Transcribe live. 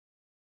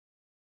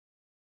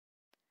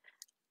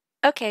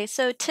Okay,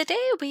 so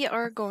today we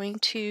are going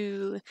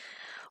to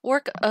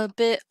work a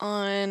bit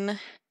on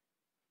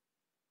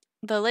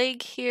the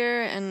leg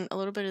here and a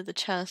little bit of the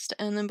chest.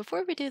 And then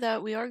before we do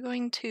that, we are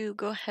going to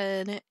go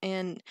ahead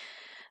and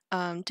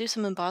do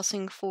some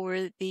embossing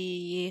for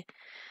the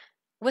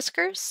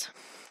whiskers,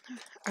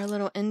 our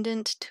little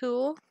indent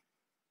tool.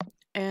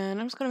 And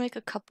I'm just going to make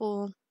a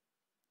couple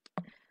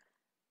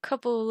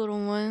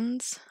little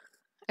ones.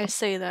 I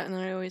say that and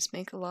then I always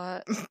make a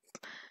lot.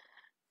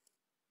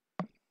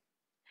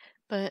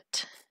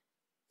 But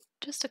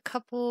just a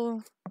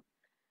couple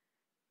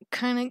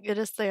kind of get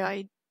us the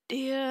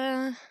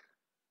idea.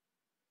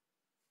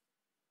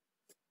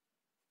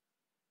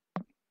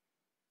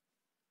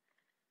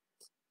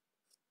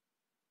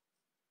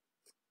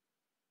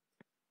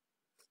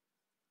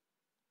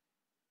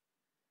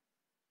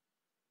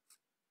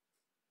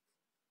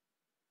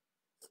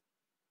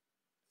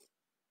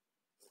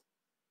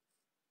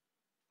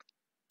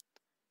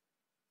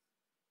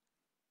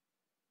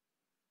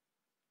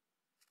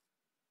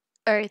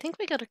 Alright, I think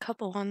we got a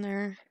couple on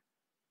there.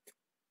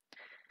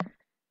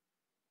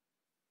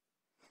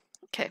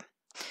 Okay.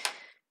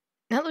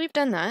 Now that we've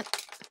done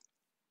that,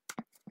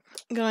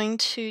 I'm going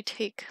to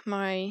take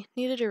my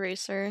kneaded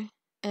eraser,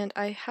 and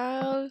I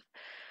have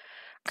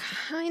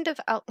kind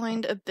of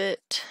outlined a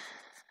bit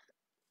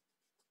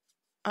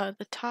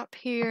the top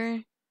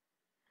here.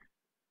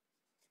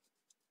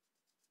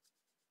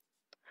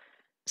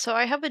 So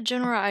I have a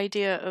general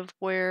idea of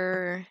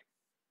where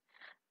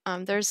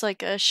there's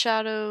like a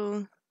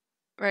shadow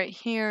right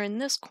here in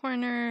this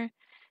corner.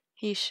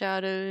 He's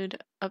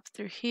shadowed up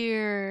through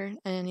here,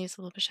 and he's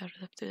a little bit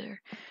shadowed up through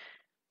there.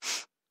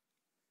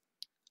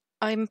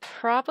 I'm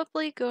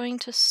probably going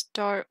to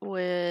start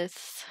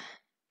with,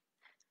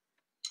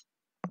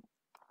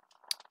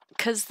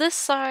 because this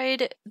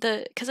side,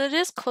 because it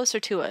is closer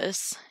to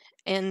us,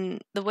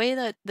 and the way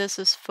that this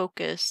is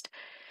focused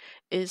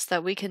is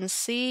that we can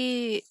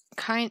see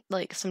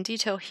like some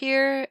detail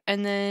here,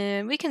 and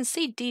then we can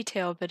see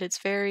detail, but it's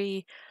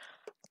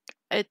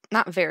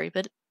not very,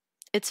 but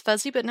it's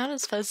fuzzy, but not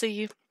as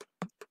fuzzy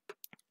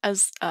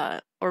as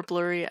or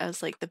blurry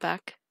as like the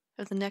back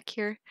of the neck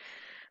here.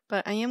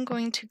 But I am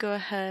going to go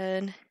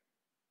ahead.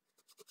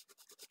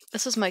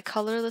 This is my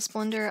colorless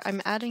blender.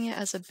 I'm adding it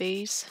as a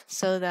base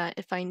so that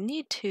if I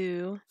need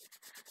to,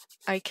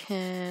 I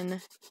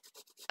can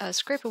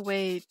scrape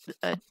away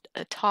a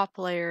top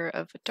layer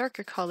of a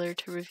darker color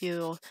to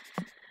reveal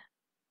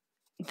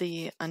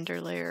the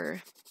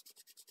underlayer.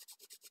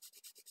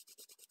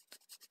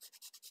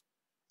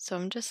 So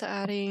I'm just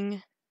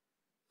adding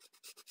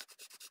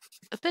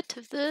a bit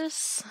of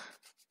this.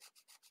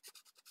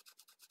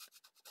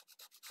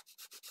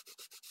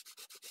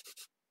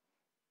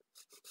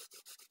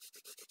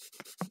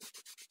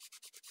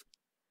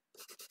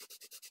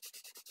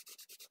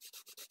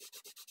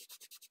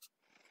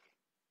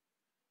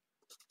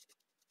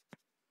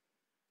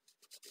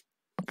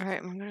 Alright,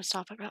 I'm going to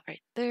stop about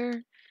right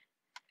there.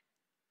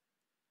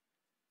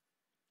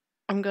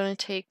 I'm going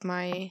to take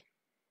my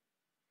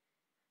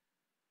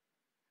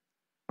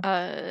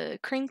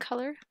cream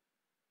color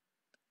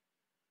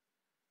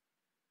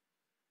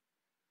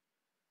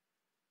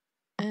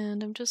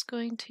and I'm just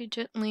going to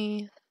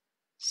gently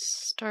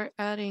start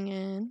adding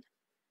in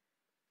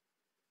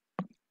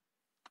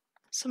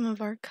some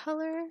of our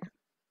color.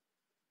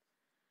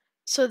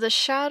 So the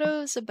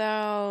shadows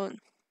about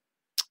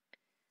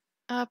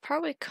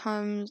probably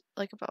comes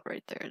like about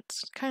right there.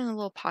 It's kind of a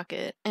little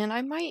pocket, and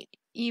I might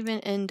even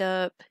end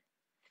up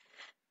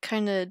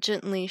kind of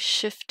gently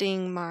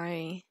shifting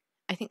my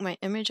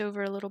image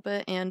over a little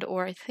bit, and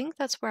or I think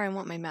that's where I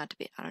want my mat to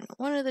be. I don't know,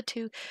 one of the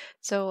two.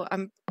 So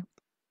I'm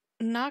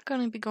not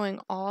going to be going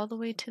all the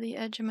way to the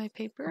edge of my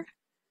paper.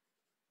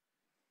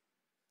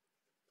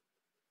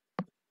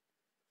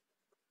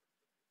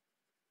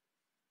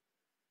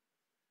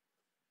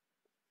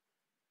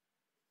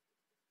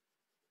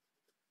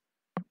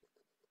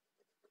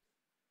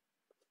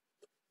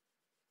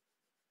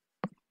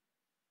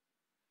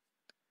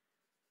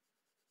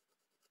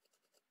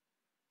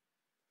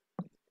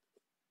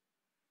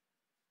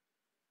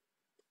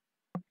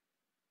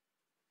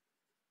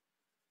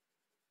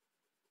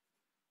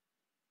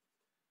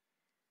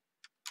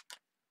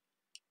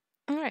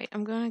 Alright,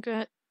 I'm gonna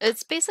go.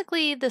 It's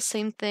basically the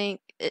same thing.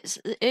 It's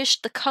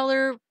ish. The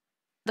colors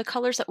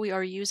that we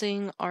are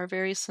using are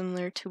very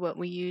similar to what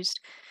we used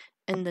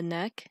in the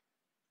neck.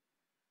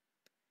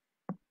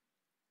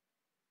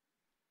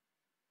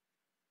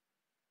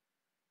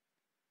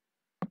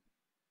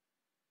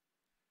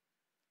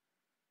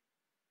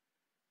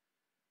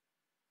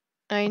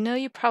 I know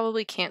you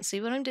probably can't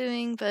see what I'm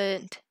doing,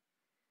 but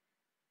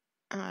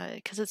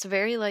because it's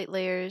very light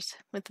layers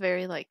with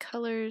very light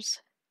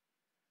colors.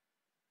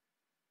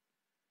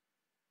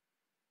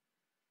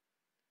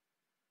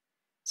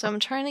 So I'm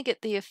trying to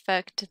get the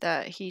effect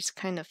that he's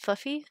kind of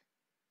fluffy.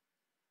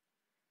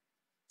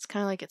 It's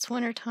kind of like it's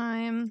winter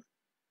time.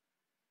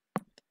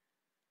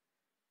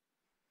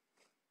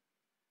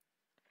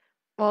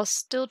 While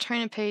still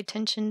trying to pay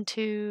attention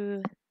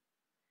to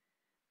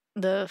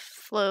the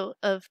flow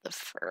of the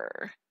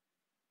fur.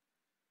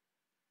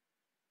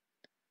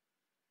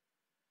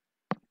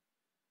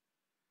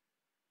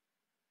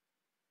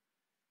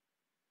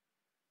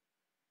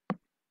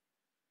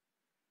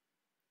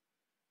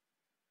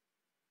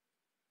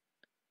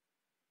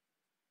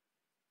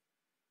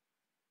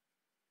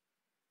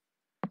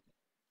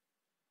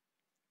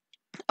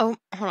 Oh,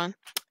 hold on.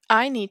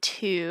 I need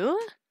to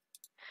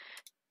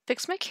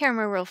fix my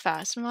camera real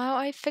fast. And while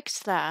I fix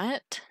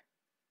that,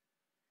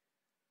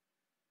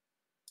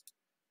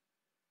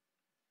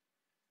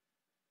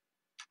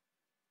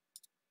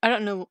 I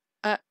don't know.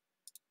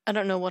 I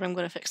don't know what I'm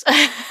gonna fix.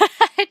 I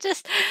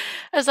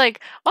was like,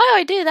 why do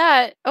I do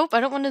that? Oh, I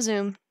don't want to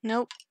zoom.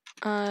 Nope.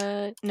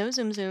 No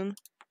zoom.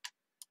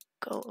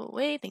 Go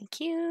away, thank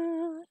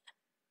you.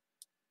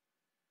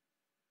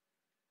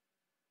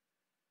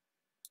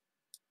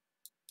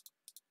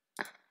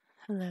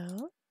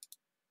 Hello?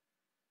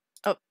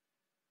 Oh.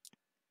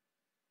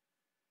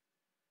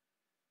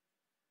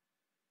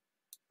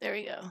 There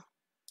we go.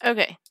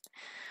 Okay.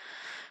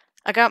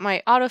 I got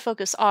my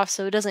autofocus off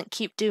so it doesn't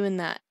keep doing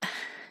that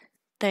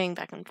thing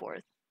back and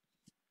forth.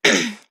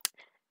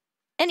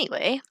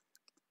 Anyway.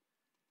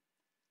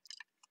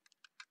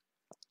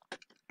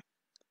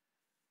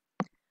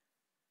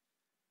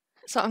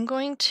 So I'm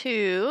going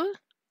to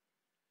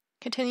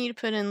continue to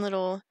put in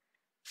little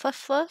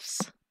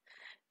fluffs.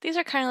 These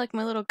are kind of like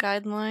my little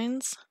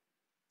guidelines.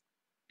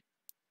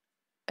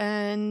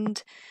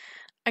 And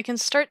I can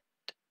start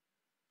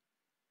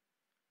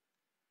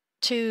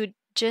to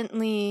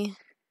gently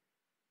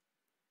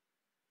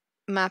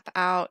map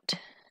out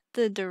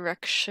the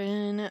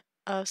direction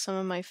of some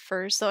of my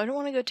furs. So I don't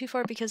want to go too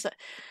far because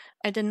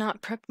I did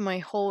not prep my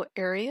whole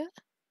area.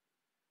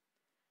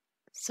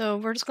 So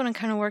we're just going to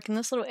kind of work in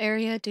this little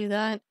area, do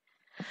that.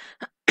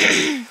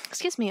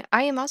 Excuse me.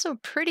 I am also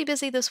pretty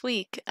busy this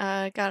week.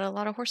 Got a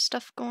lot of horse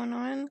stuff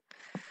going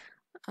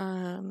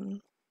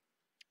on.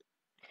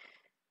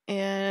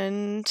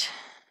 And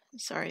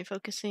sorry,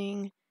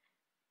 focusing.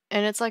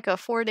 And it's like a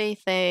 4-day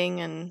thing,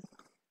 and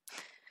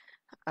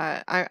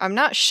I'm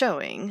not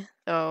showing,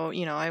 though,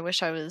 you know, I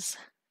wish I was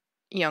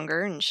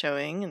younger and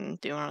showing and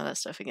doing all that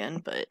stuff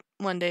again, but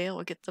one day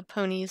I'll get the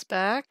ponies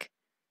back.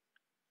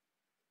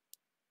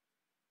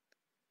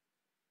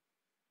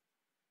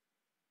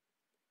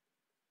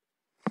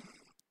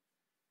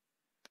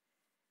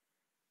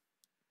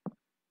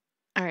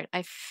 Alright,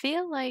 I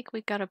feel like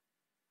we got a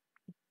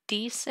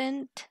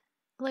decent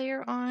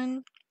layer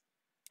on.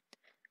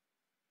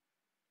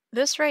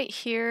 This right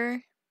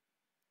here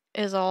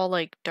is all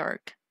like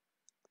dark.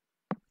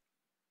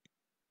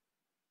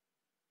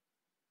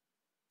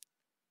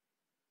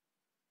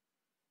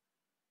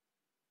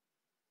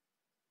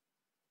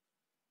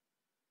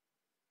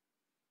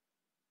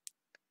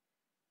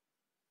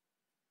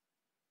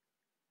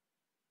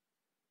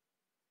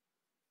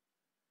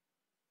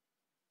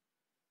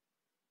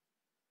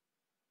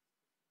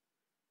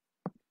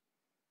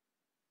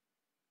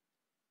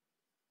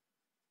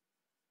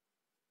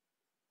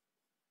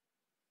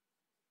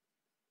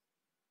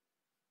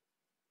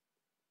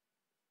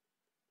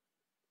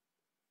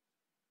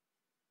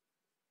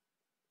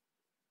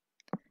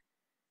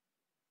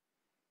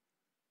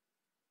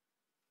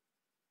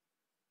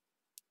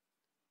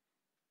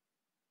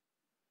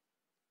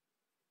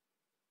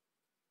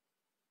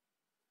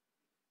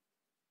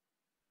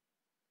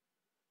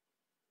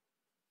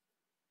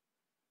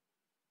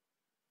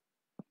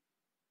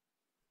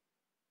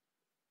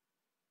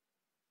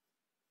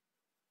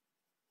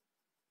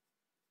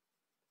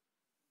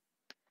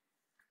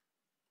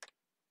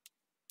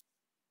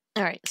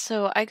 Alright,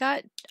 so I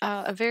got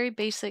a very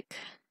basic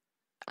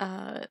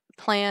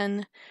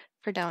plan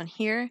for down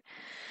here.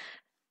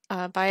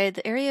 By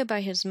the area by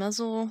his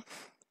muzzle,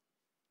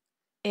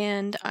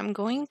 and I'm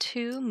going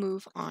to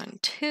move on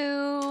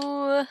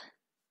to...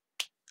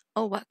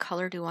 Oh, what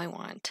color do I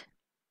want?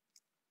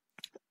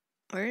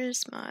 Where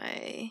is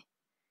my...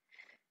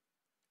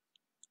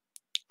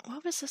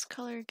 What was this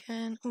color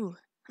again? Ooh,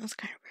 that's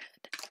kind of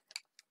red.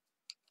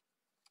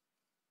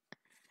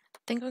 I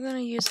think I'm going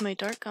to use my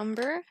dark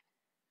umber.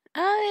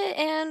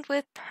 And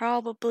with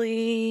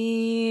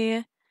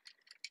probably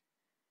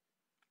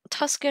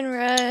Tuscan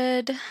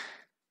red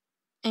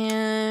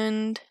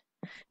and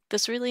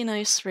this really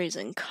nice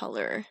raisin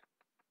color.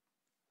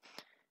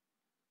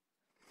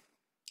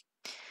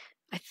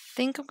 I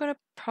think I'm going to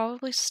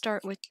probably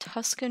start with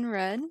Tuscan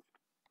red. I'm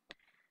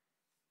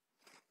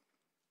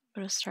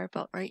going to start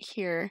about right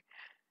here.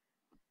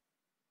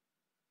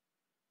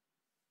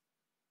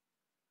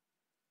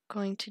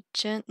 Going to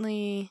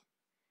gently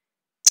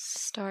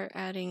start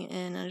adding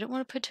in. I don't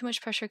want to put too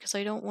much pressure because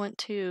I don't want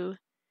to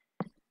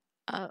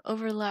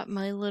overlap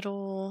my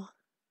little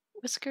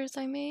whiskers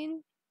I made.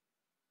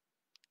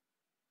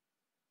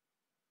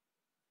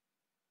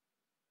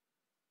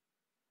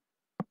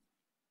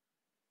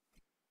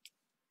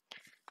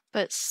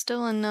 But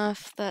still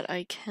enough that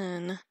I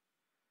can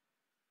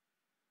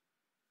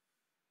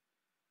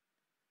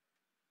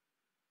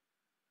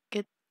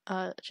get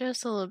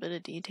just a little bit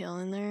of detail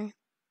in there.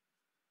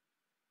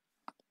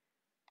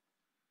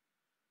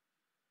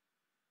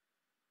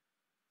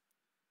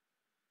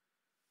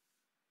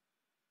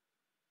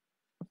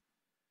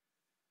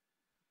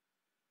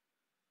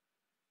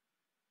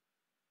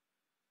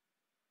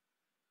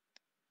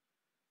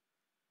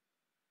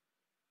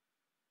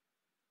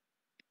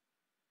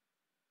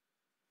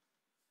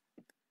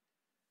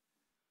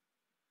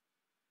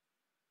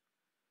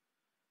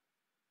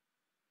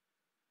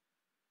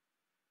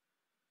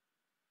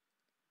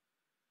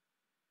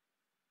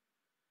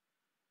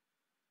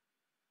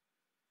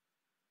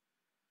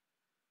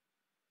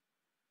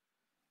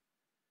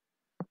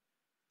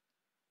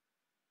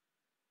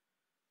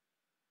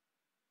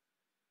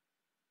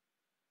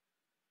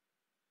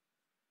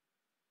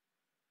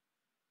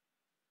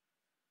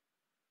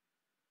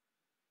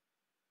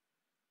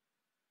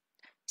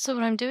 So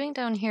what I'm doing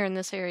down here in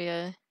this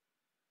area,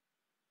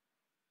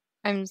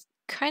 I'm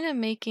kind of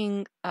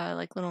making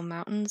like little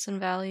mountains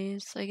and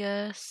valleys, I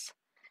guess.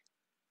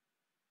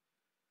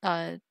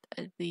 The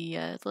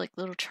like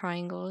little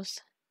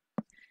triangles.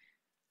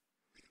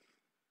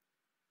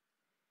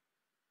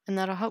 And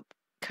that'll help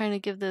kind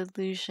of give the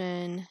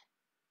illusion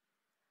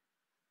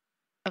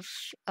of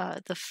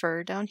the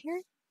fur down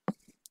here.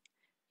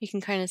 You can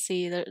kind of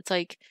see that it's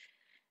like,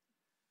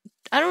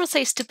 I don't want to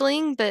say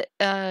stippling, but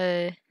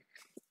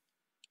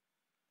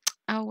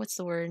oh, what's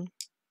the word?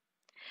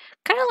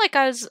 Kind of like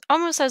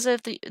almost as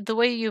if the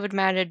way you would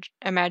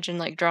imagine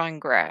like drawing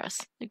grass,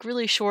 like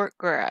really short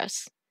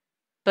grass,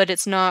 but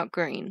it's not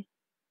green.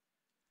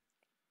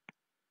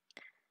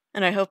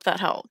 And I hope that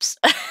helps.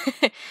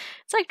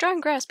 It's like drawing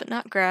grass, but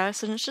not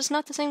grass, and it's just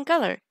not the same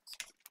color.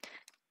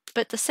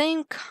 But the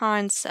same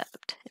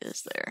concept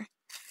is there.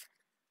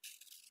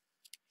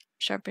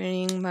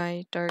 Sharpening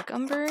my dark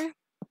umber.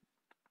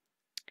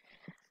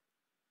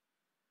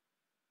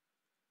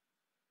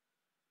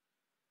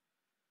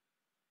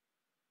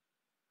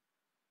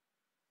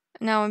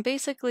 Now I'm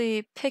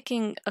basically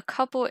picking a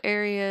couple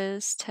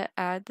areas to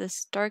add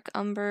this dark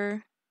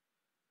umber,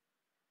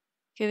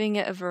 giving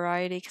it a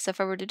variety, because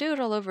if I were to do it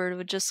all over, it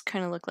would just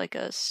kind of look like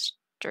a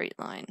straight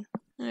line.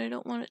 And I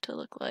don't want it to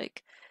look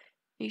like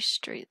a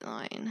straight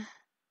line.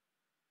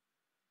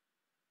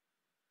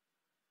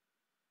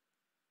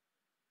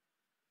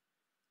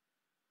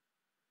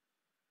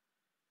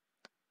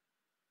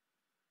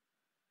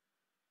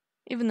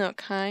 Even though it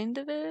kind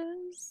of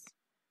is.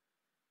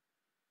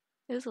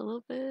 Is a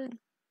little bit.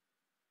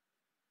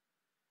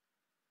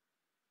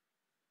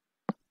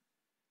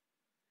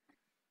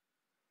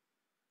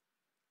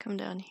 Come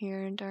down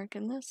here and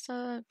darken this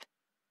up.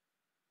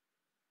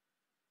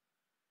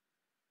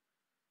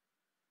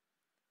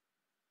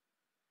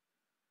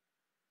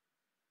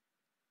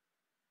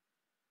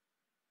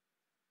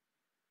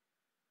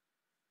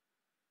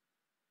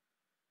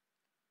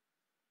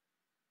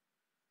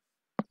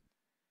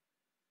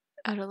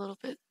 Add a little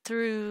bit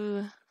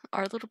through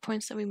our little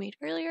points that we made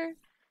earlier.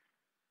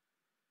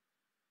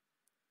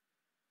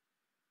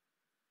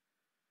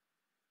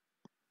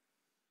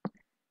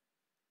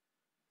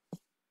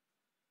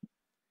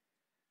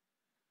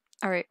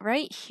 All right,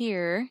 right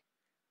here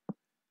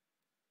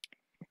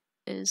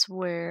is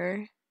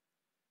where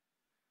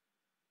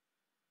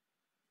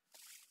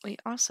we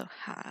also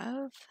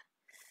have,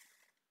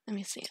 let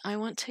me see, I'm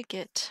going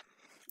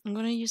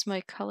to use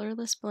my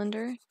colorless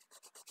blender. I'm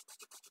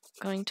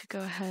going to go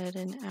ahead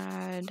and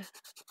add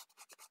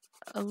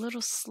a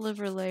little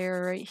sliver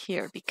layer right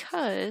here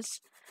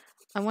because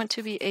I want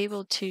to be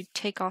able to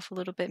take off a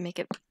little bit, make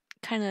it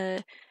kind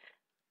of,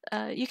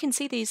 you can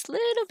see these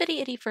little bitty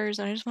itty furs,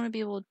 and I just want to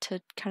be able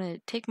to kind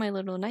of take my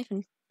little knife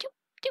and doop,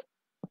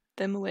 doop,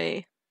 them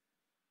away.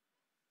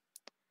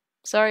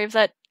 Sorry if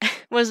that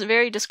wasn't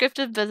very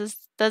descriptive, but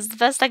that's the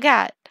best I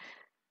got.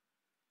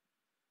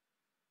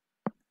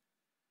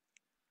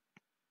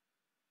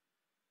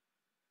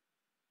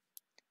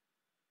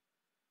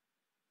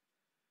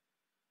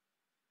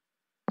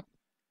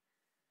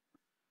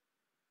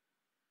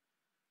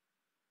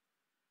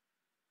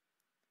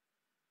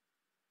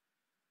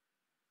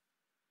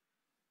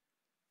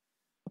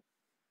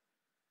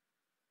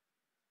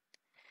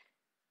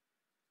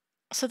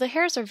 So the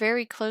hairs are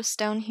very close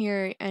down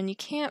here, and you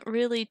can't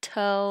really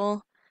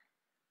tell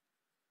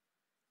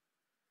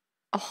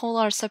a whole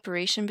lot of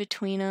separation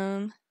between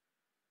them.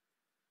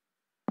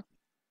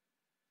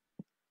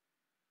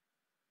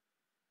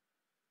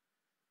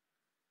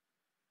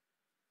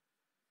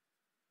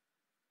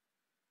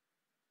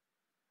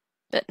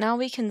 But now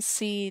we can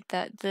see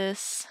that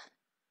this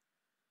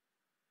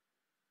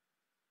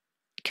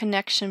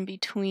connection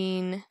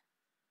between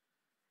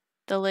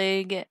the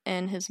leg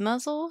and his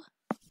muzzle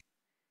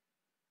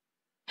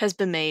has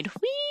been made.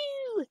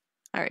 Woo!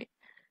 All right.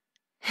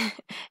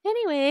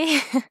 Anyway,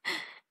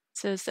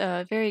 so it's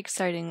very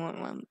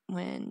exciting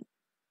when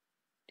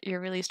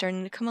you're really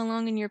starting to come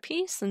along in your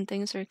piece and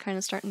things are kind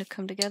of starting to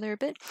come together a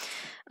bit.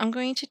 I'm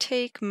going to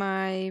take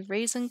my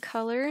raisin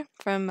color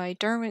from my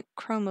Derwent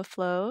Chroma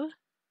Flow.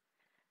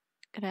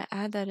 Gonna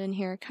add that in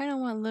here. I kind of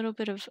want a little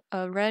bit of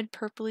a red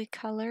purpley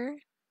color.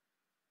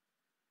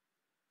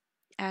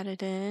 Add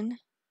it in.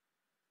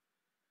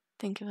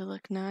 Think it would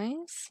look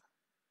nice.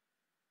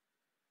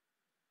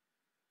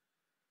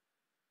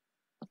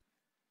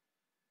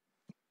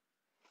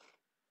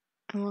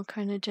 And we'll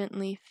kind of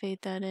gently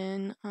fade that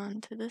in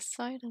onto this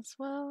side as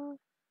well.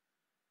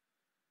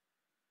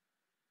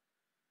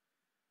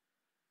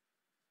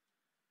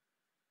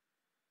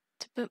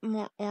 It's a bit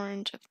more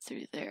orange up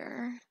through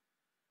there.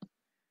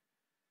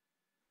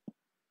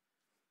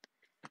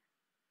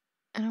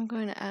 And I'm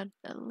going to add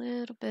a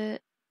little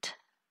bit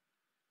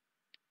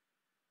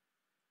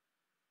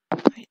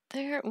right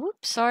there.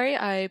 Oops, sorry,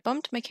 I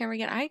bumped my camera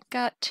again. I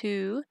got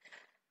to,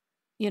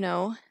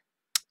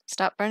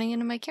 stop running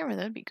into my camera.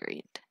 That'd be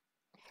great.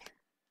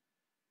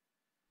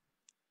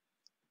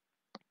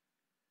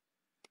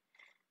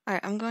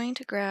 Alright, I'm going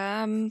to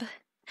grab...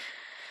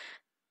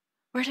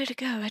 Where did it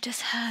go? I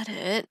just had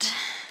it.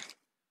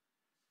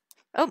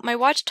 Oh, my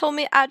watch told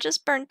me I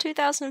just burned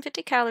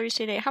 2,050 calories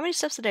today. How many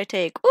steps did I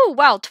take? Oh,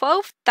 wow,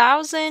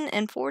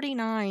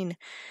 12,049.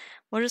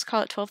 We'll just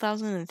call it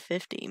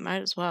 12,050.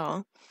 Might as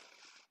well.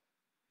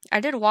 I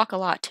did walk a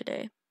lot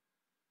today.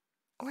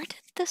 Where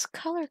did this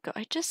color go?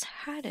 I just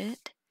had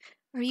it.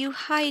 Are you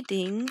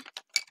hiding?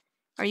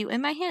 Are you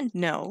in my hand?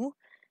 No.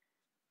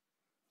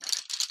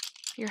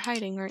 You're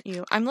hiding, aren't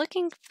you? I'm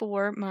looking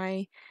for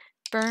my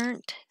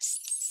burnt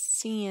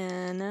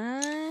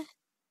sienna.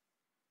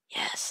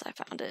 Yes, I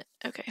found it.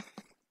 Okay.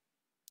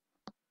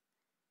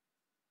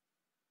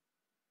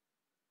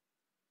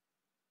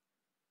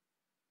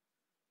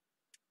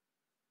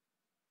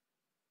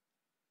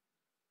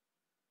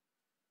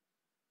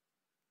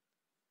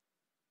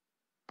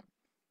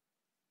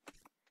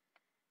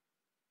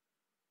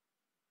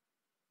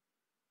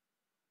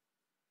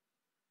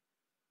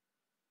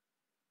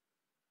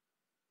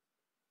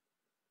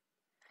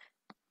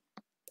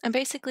 I'm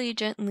basically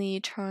gently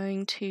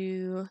trying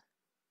to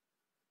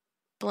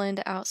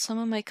blend out some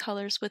of my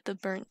colors with the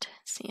burnt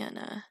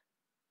sienna.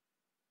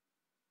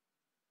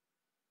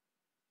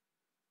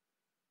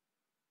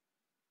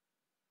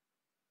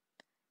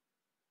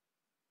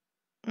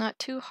 Not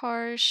too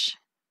harsh.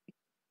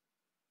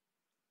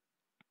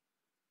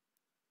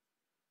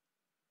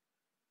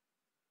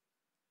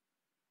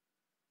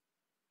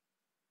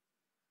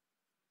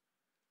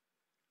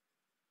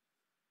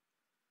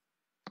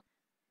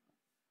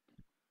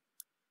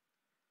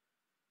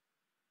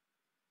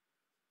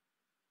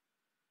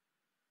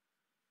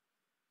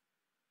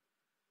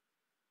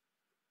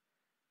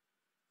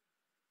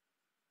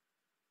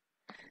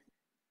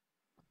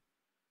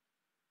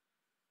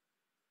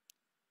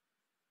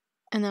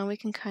 And now we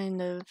can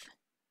kind of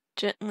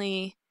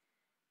gently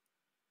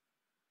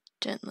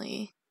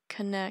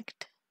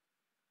connect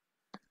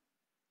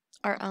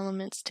our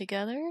elements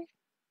together.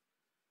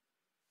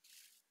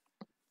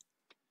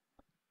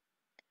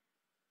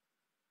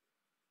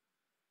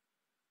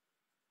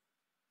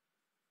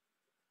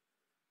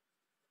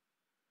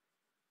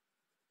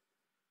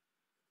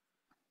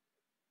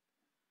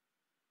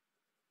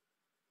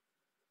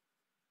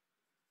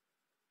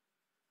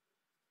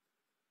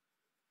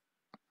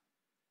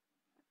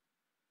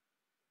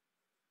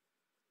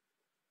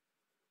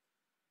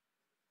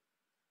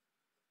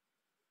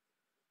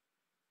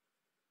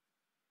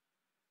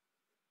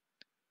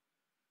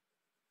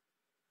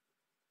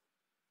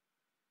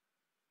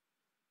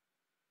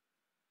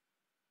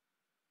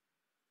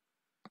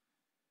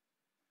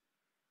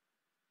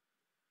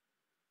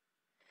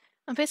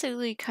 I'm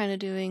basically kind of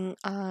doing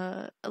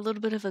a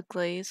little bit of a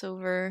glaze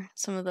over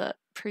some of the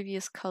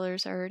previous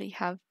colors I already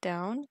have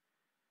down.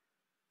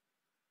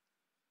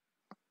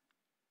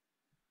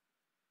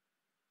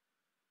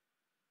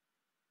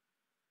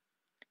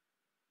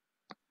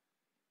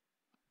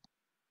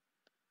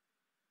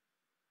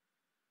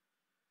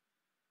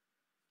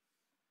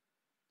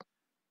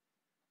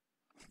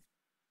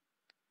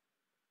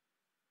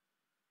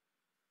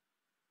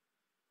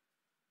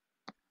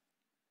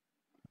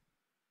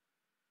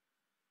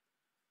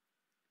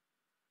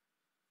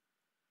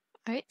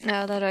 Alright,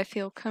 now that I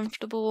feel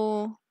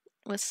comfortable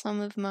with some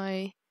of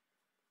my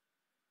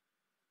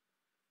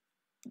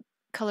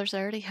colors I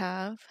already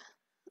have,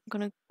 I'm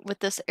gonna, with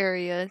this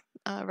area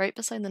right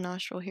beside the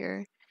nostril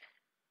here,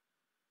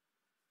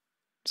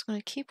 just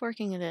gonna keep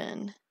working it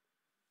in.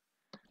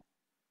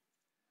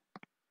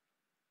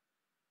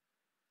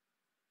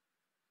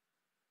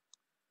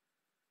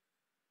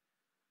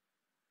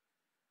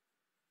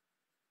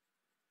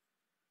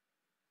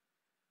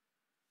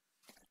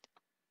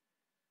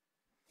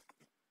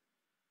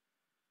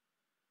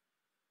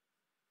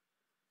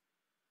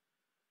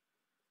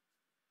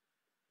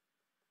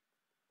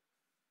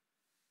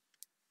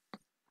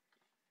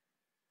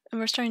 And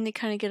we're starting to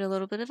kind of get a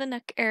little bit of a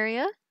neck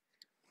area.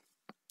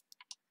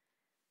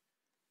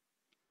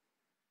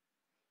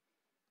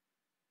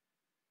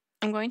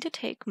 I'm going to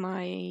take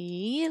my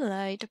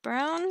light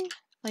brown,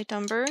 light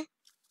umber,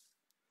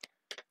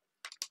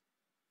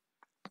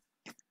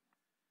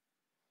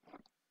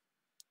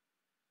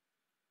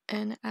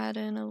 and add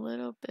in a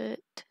little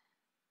bit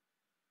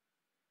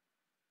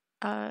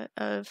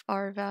of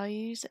our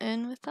values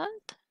in with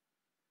that.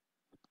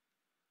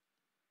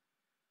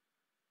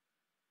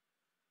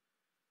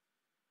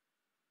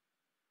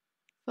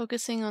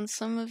 Focusing on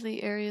some of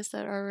the areas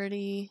that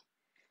already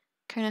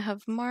kind of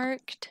have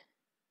marked.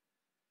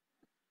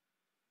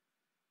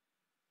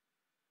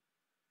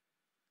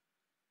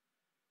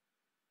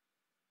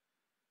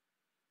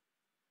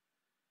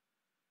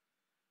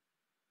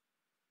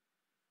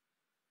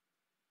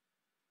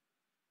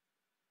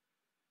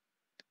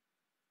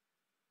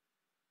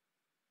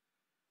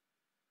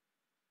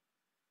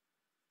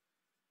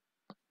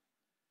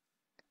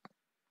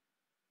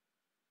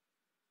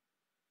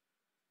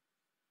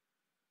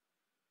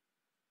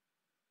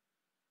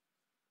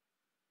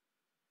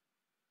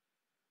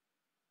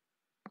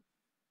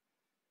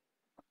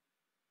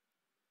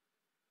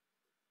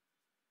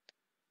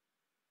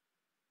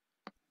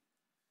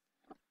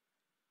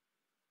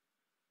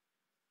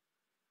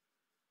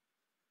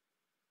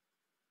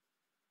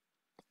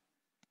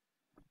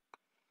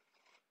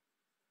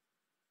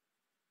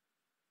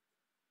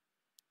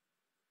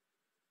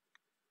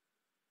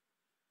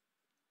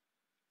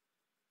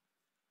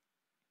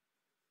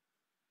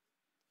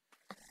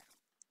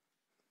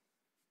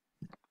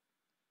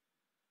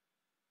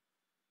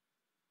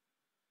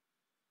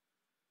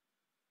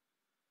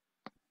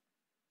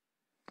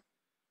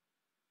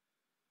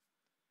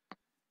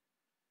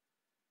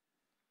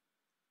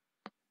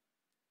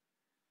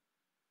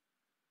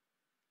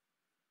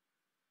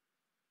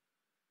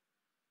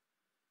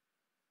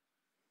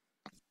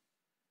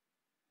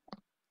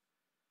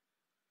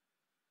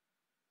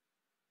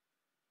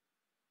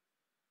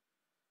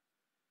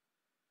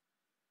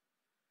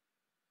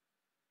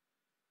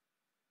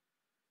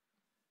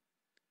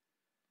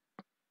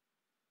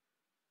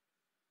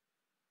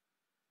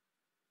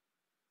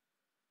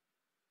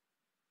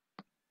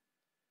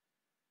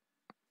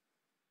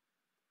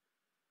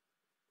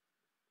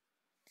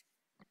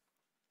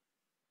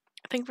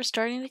 think we're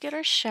starting to get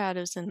our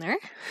shadows in there.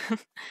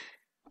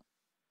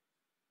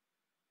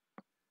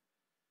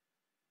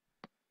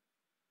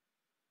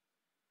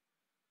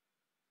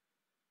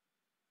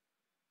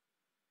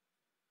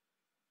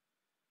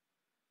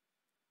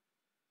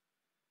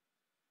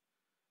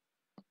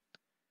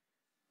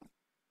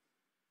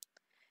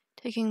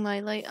 Taking my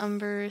light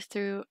umber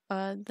through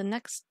the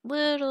next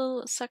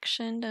little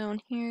section down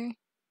here.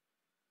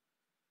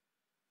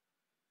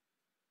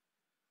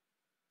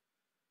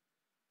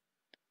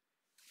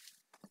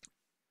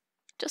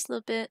 Just a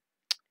little bit.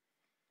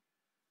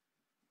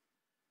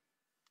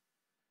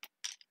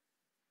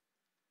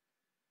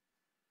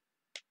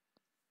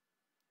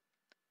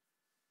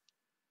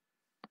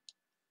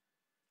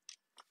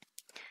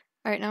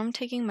 Alright, now I'm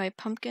taking my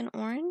pumpkin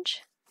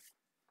orange.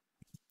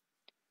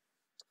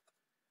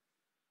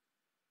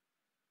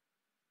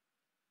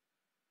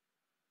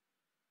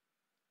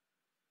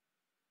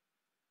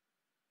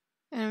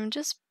 And I'm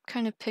just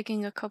kind of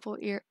picking a couple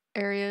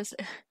areas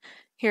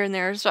here and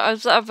there. So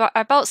I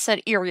about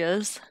said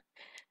areas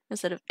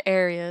instead of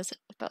areas.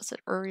 I about said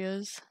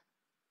areas.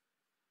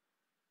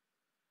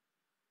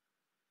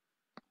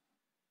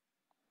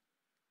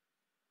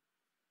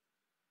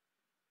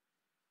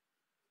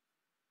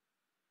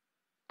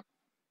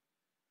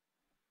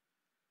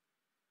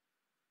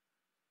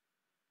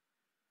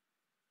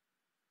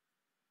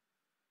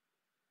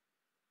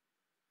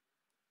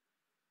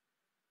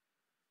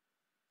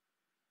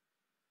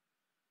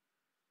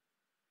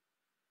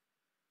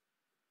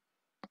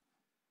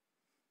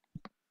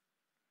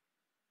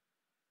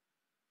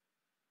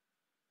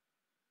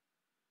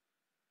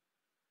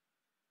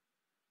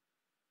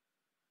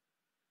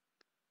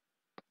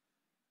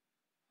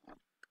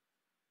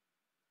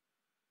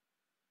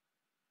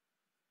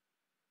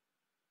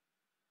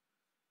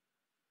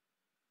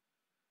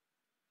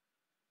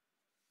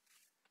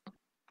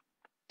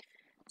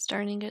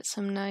 Starting to get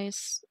some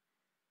nice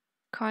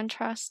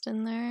contrast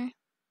in there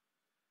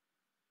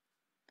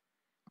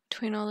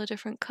between all the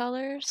different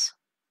colors.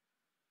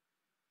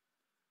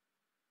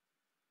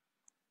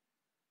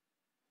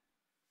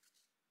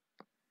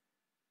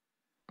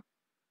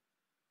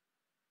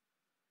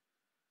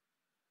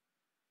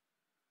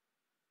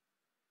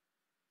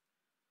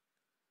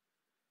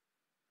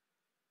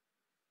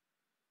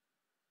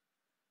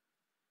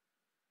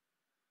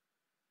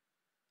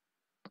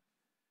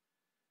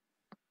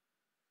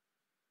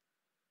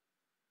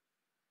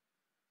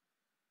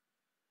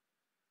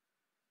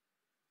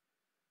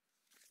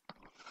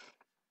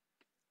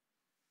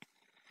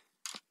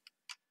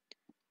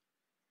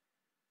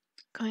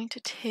 Going to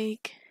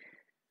take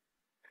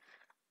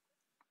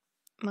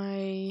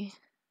my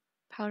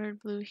powdered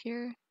blue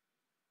here.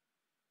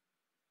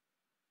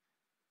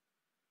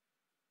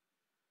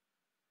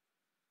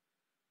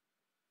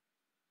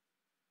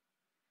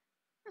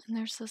 And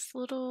there's this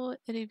little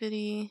itty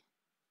bitty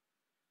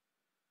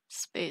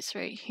space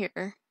right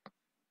here.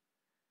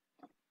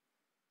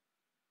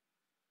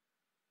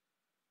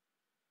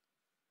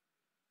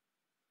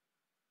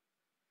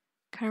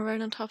 Kind of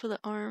right on top of the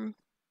arm.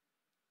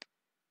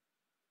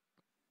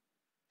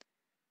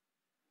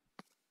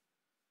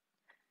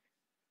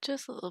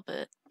 Just a little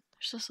bit.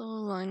 There's just a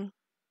little line.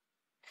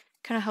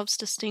 Kind of helps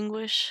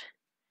distinguish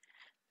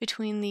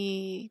between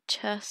the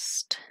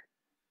chest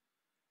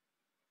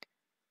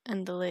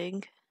and the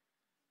leg.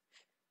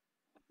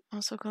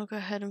 Also gonna go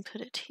ahead and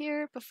put it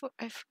here before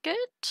I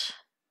forget.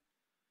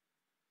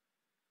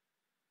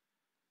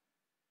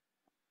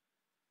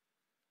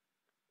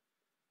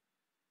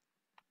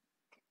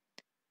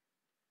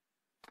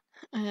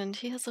 And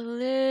he has a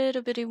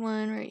little bitty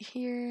one right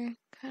here.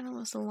 Kind of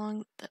was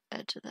along the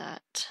edge of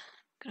that.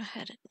 Go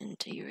ahead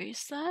and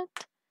erase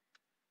that.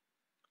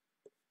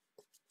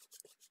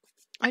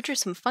 I drew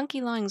some funky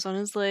lines on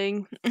his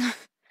leg.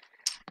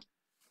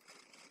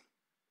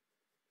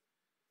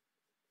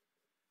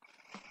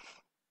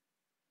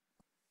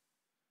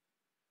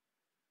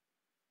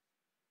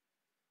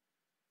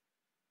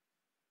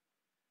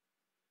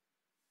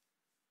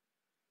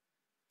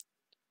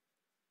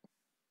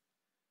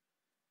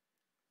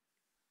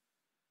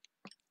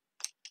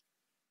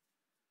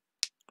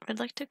 I'd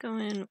like to go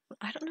in,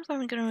 I don't know if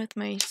I'm going with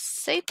my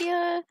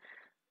sepia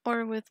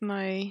or with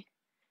my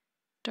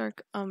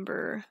dark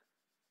umber.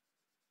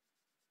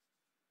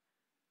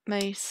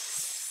 My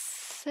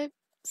sepia.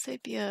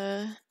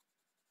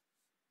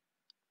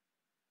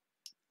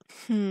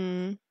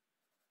 I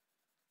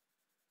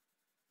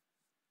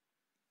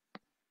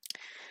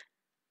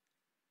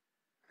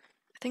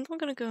think I'm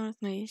gonna go with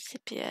my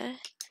sepia.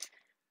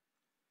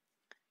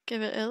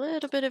 Give it a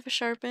little bit of a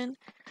sharpen.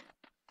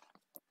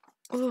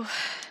 Ooh,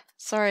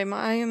 sorry,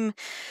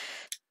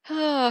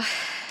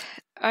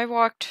 I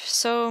walked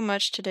so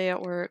much today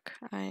at work.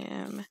 I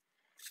am a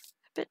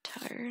bit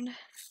tired.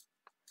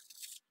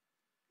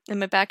 And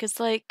my back is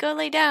like, go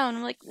lay down.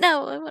 I'm like,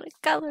 no, I want to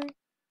color.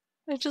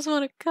 I just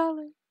want to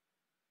color.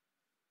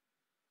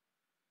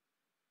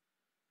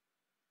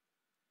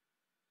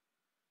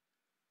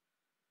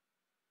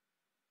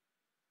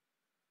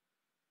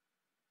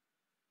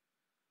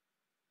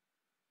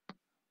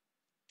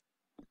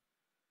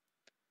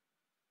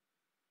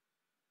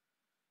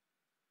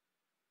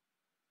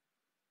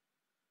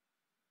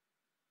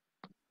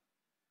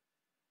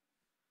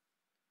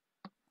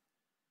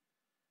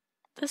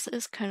 This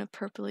is kind of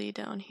purpley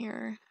down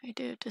here, I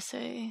do have to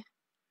say.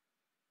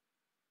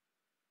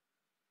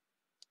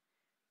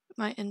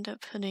 Might end up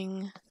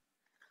putting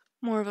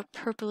more of a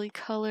purpley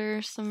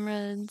color, some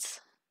reds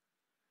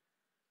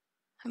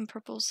and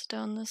purples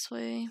down this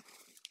way.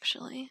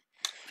 Actually,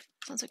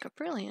 sounds like a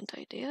brilliant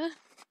idea.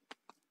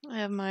 I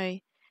have my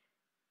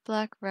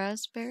black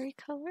raspberry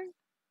color.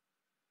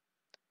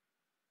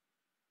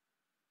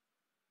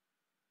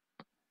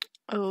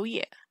 Oh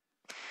yeah.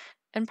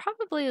 And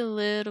probably a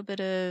little bit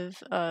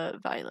of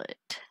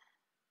violet.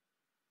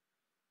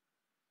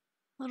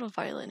 A little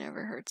violet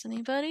never hurts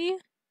anybody.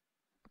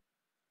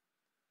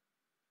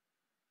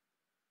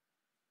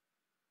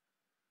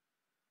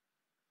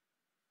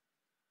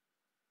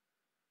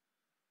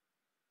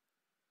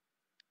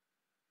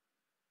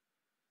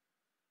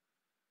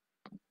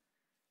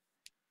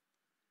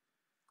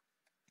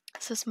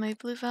 Is this my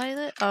blue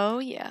violet? Oh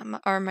yeah,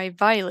 or my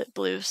violet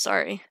blue,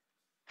 sorry.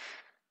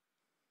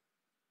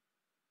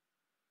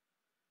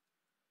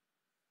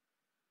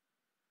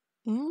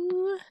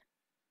 Ooh.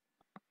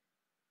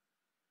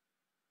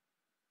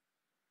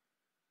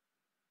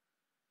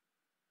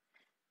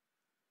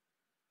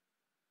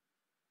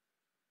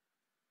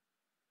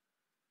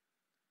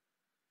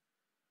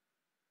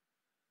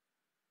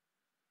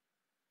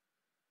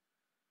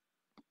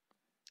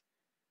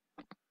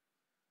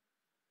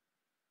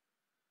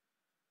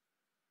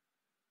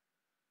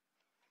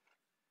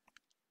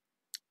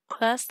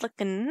 That's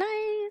looking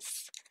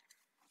nice.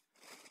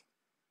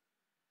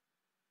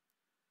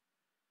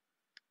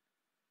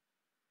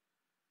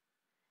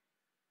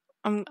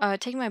 I'm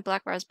taking my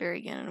black raspberry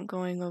again and I'm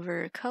going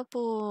over a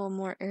couple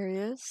more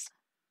areas.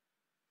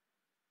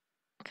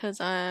 Because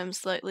I'm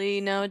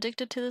slightly now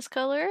addicted to this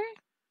color.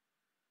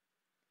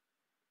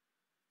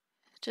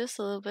 Just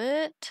a little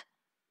bit.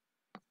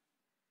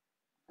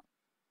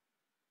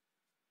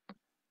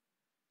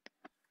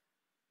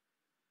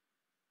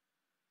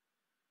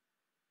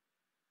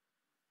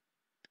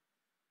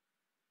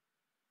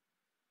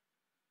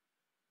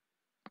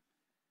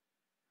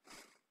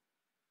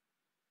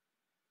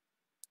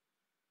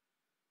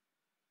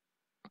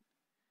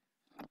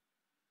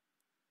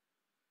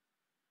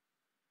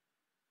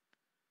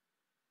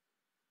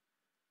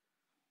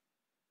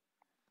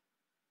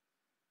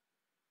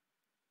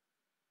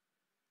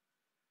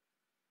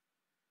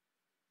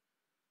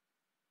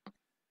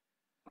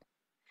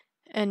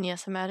 And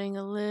yes, I'm adding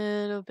a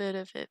little bit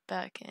of it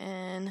back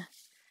in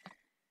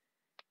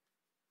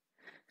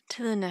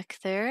to the neck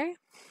there.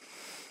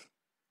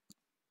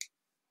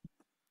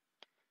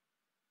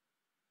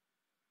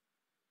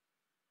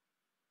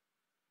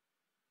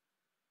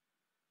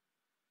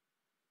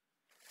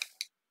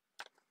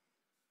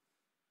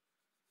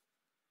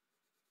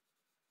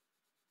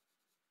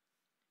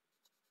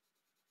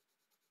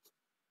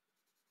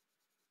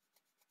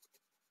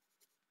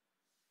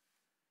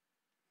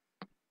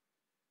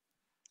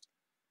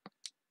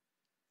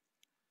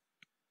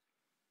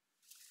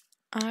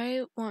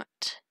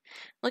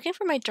 Looking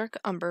for my dark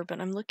umber, but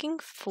I'm looking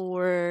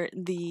for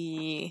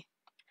the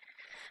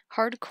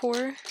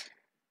hardcore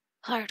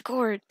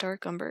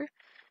dark umber.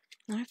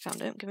 I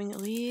found it. I'm giving it a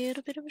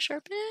little bit of a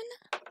sharpen.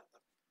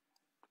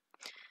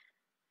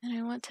 And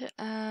I want to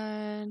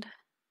add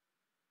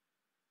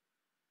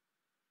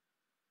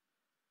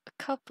a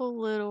couple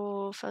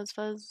little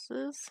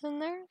fuzzes in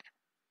there.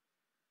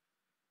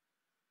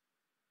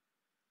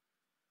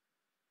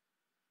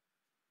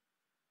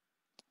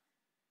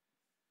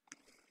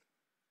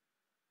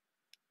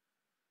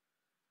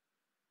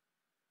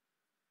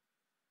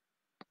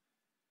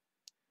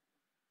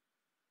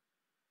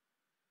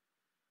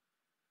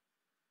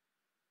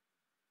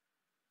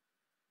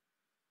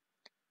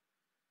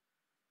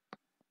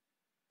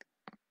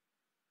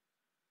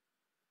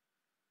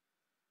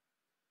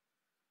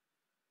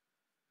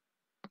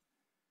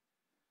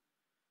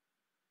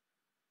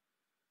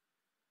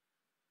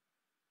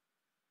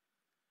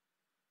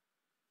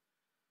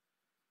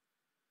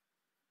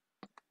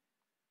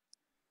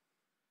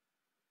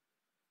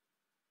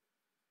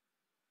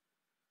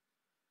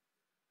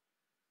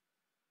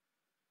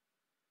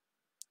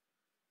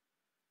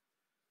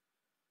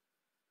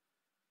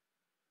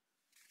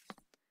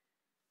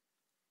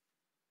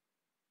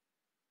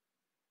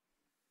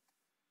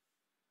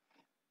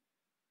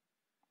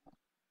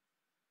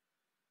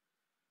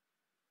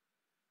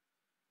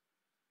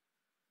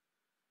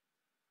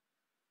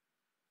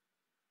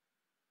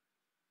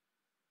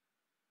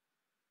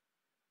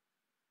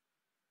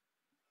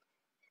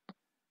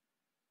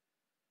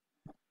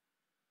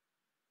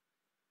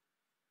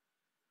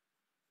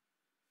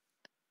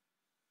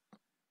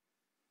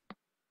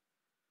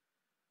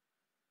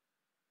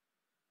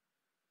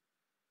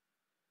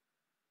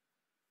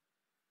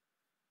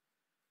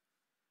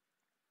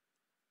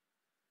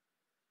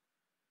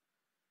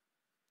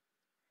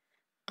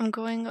 I'm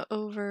going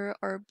over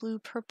our blue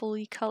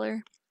purpley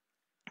color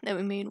that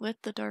we made with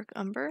the dark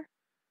umber.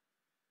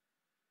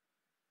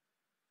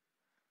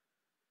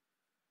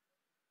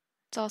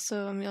 It's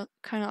also, I'm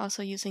kind of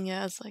also using it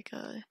as like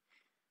a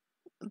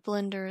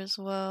blender as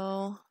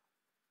well.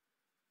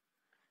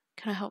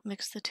 kind of help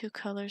mix the two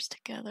colors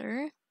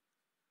together.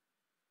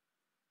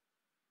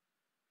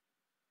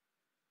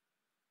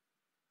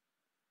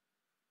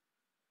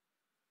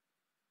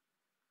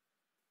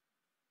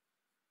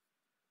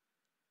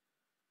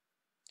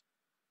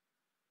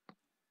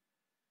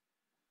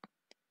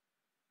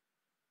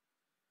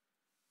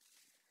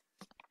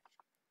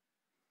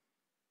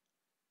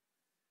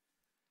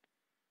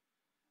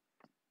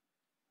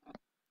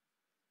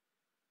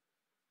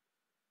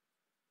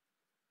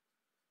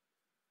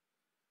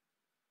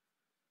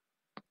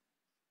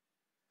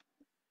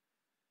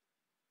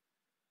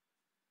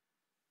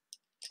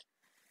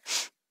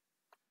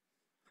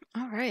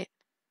 All right.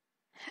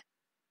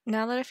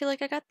 Now that I feel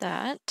like I got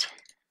that,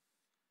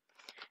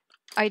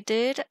 I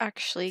did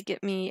actually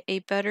get me a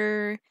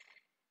better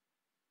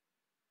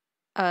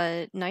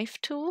knife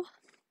tool.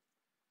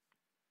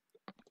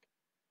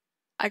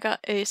 I got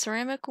a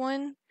ceramic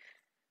one,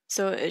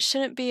 so it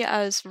shouldn't be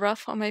as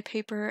rough on my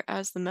paper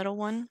as the metal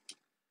one.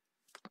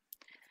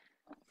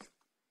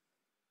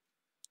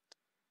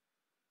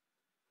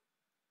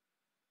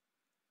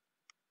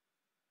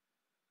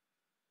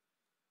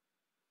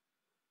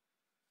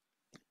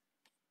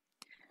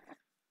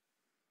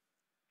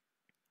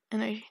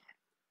 And I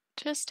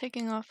just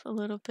taking off a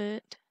little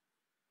bit.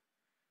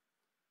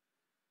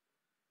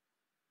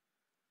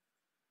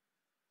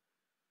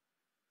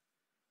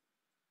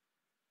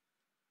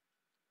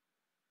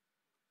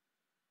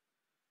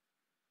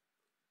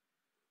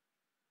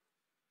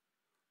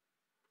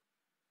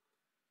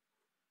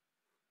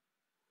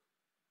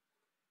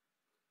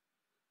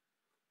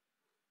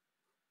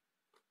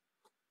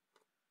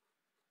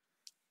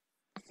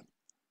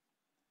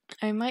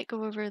 I might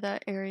go over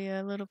that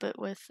area a little bit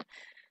with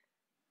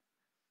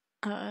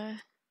a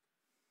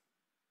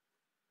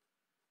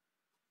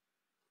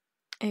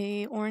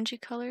orangey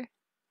color.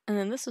 And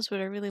then this is what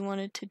I really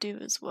wanted to do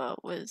as well,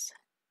 was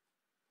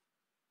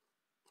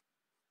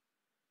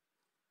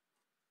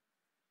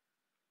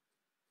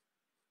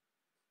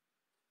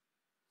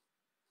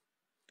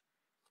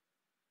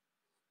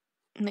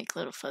make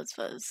little fuzz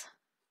fuzz.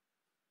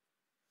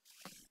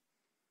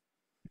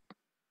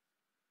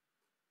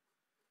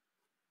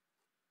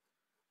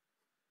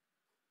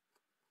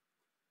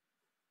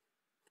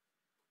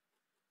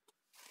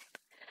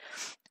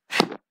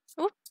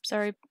 Oop,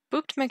 sorry,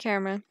 booped my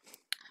camera.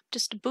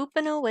 Just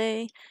booping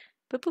away.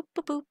 Boop boop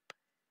boop boop.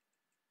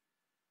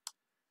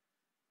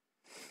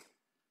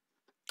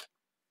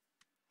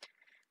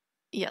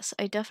 Yes,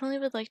 I definitely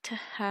would like to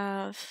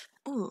have,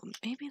 ooh,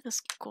 maybe this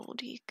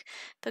goldy,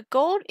 the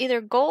gold,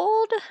 either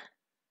gold,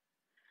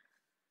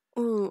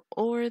 ooh,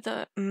 or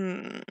the,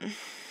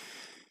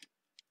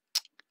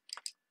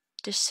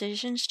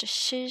 decisions.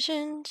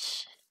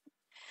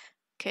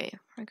 Okay,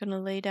 we're gonna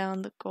lay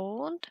down the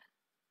gold.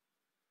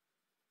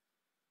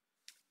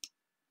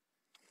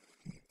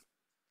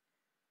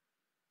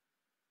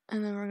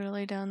 And then we're gonna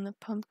lay down the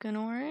pumpkin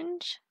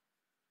orange.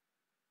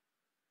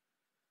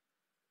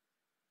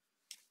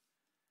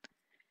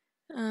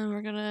 And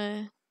we're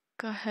gonna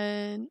go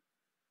ahead,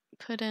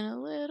 put in a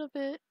little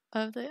bit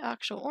of the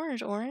actual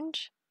orange.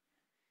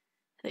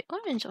 The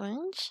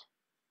orange.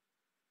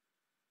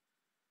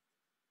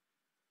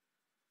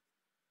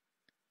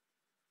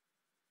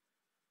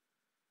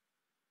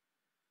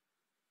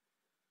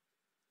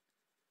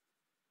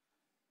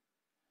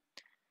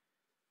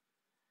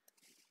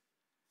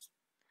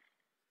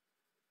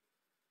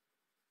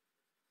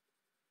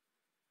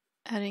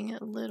 Adding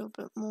it a little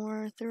bit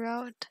more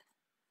throughout.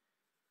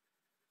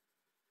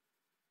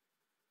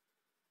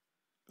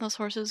 This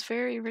horse is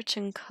very rich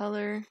in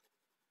color.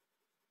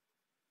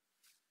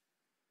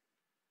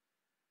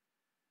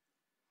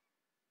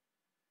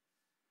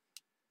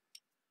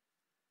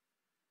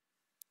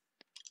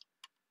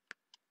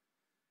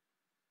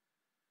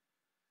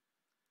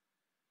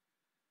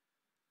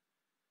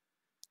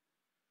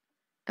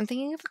 I'm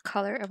thinking of a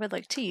color I would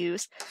like to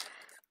use,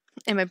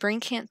 and my brain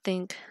can't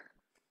think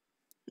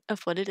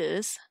of what it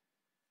is.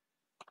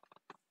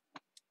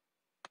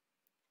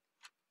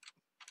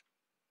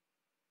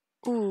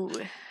 Ooh,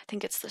 I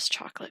think it's this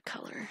chocolate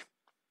color.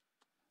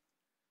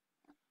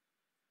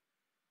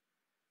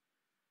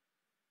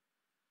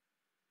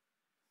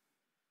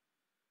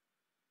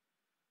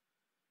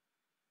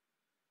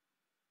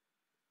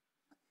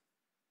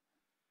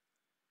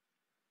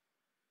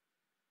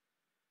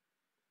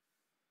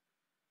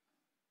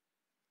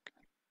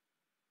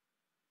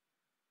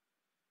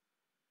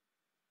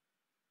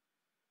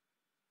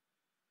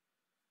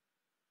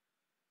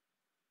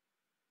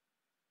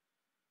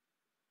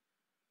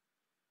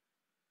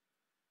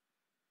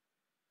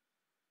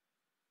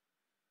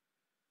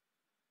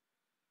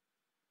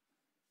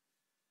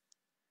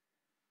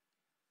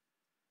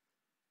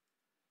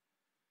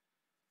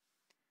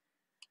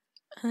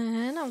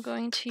 And I'm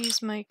going to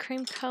use my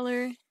cream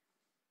color.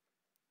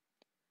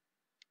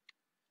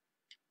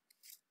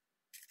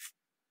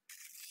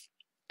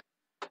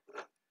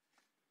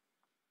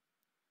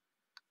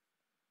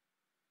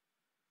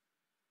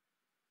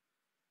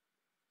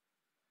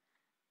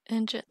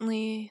 And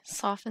gently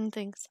soften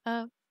things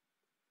up.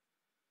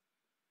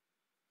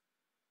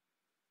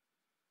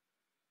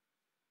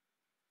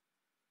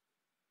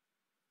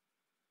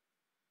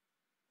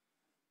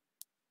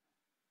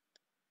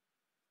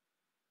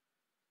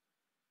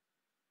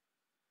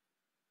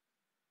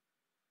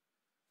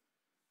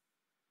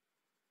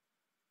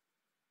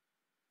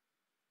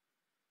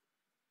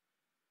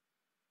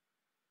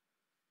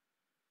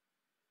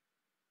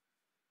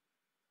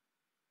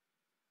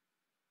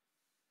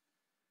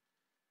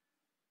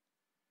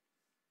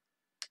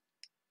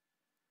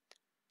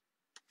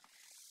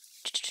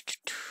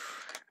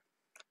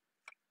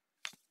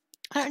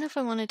 don't know if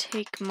I want to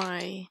take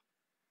my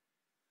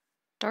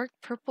dark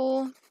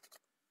purple.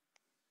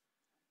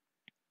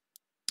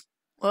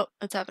 Whoa,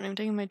 what's happening? I'm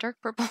taking my dark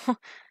purple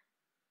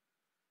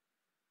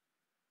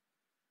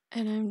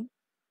and I'm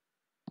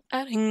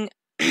adding,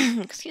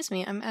 excuse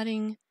me, I'm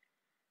adding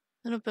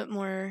a little bit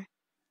more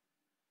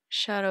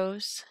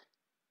shadows.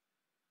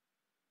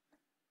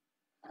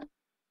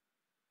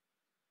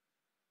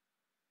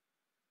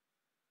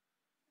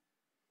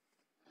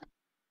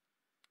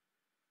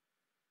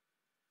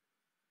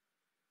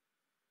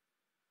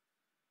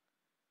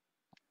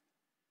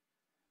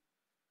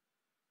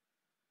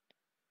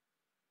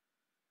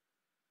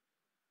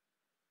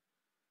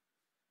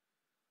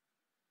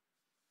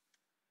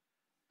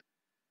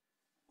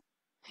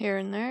 Here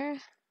and there.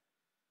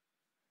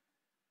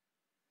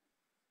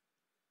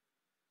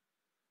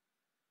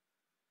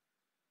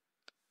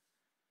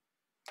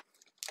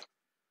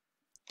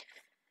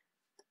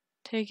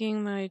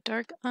 Taking my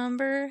dark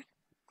umber.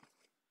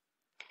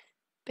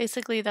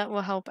 Basically that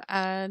will help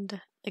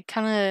add, like,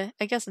 kind of,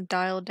 I guess,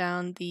 dial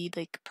down the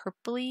like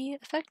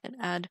purpley effect and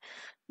add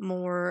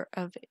more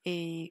of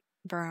a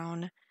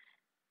brown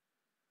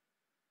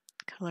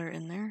color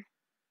in there.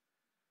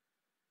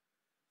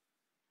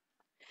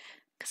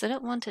 Because I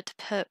don't want it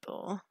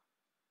purple.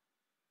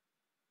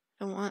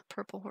 I don't want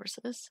purple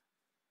horses.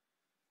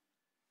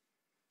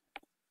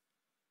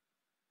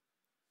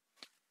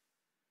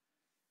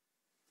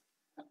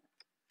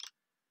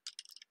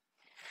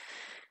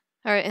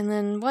 Alright, and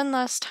then one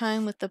last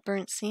time with the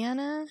burnt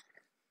sienna.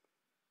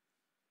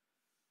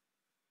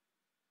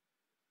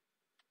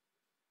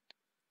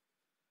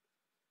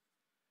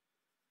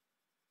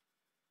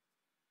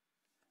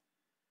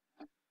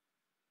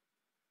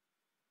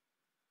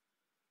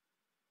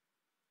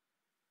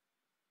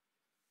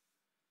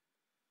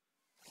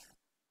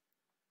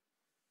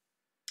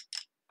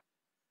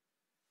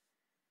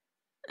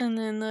 And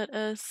then let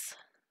us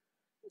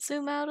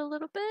zoom out a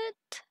little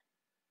bit.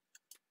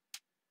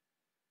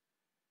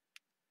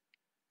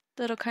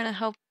 That'll kind of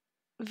help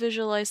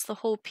visualize the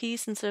whole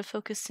piece instead of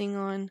focusing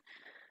on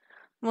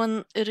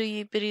one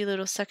itty bitty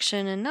little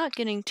section and not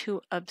getting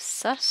too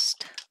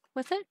obsessed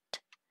with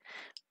it.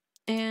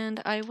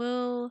 And I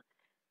will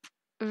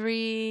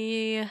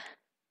refocus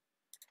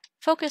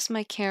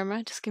my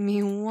camera. Just give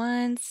me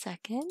 1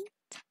 second.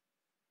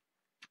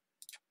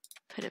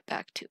 Put it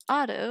back to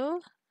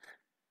auto.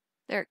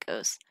 There it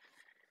goes.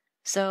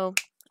 So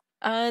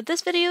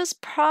this video is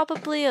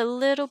probably a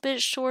little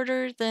bit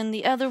shorter than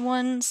the other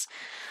ones.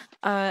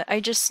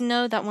 I just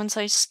know that once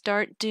I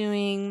start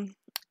doing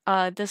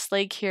this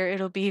leg here,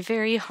 it'll be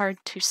very hard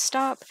to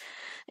stop.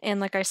 And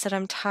like I said,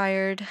 I'm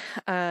tired.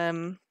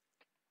 I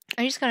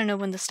just gotta know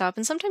when to stop.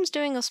 And sometimes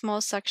doing a small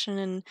section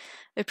and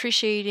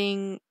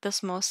appreciating the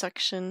small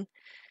section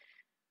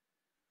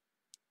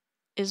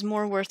is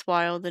more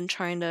worthwhile than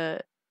trying to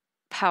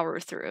power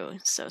through.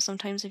 So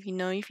sometimes if you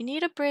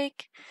need a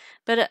break,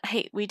 but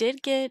hey, we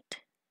did get,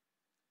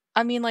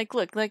 I mean, like,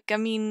 look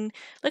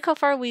how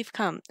far we've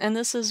come. And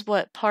this is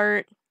what,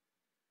 part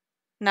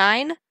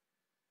 9?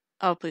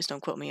 Oh, please don't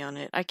quote me on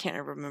it. I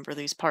can't remember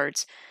these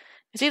parts.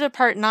 It's either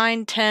part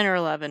 9, 10, or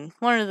 11.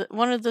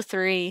 One of the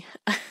three.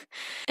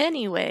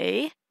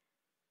 Anyway,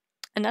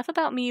 enough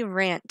about me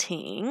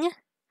ranting.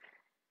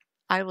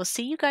 I will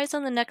see you guys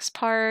on the next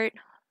part.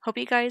 Hope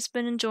you guys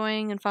been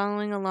enjoying and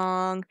following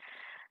along.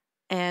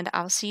 And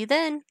I'll see you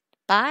then.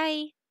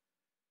 Bye!